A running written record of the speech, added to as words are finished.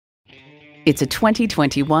It's a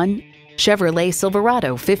 2021 Chevrolet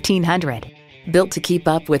Silverado 1500. Built to keep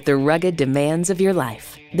up with the rugged demands of your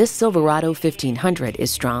life, this Silverado 1500 is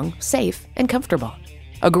strong, safe, and comfortable.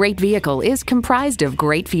 A great vehicle is comprised of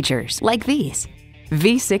great features like these: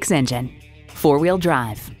 V6 engine, four-wheel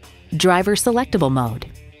drive, driver selectable mode,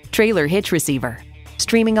 trailer hitch receiver,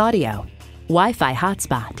 streaming audio, Wi-Fi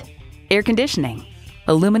hotspot, air conditioning,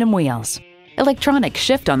 aluminum wheels, electronic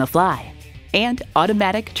shift on the fly, and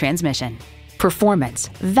automatic transmission. Performance,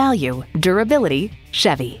 value, durability,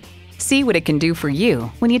 Chevy. See what it can do for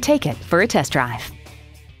you when you take it for a test drive.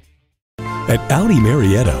 At Audi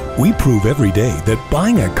Marietta, we prove every day that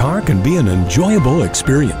buying a car can be an enjoyable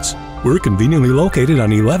experience. We're conveniently located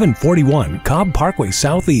on 1141 Cobb Parkway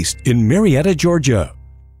Southeast in Marietta, Georgia.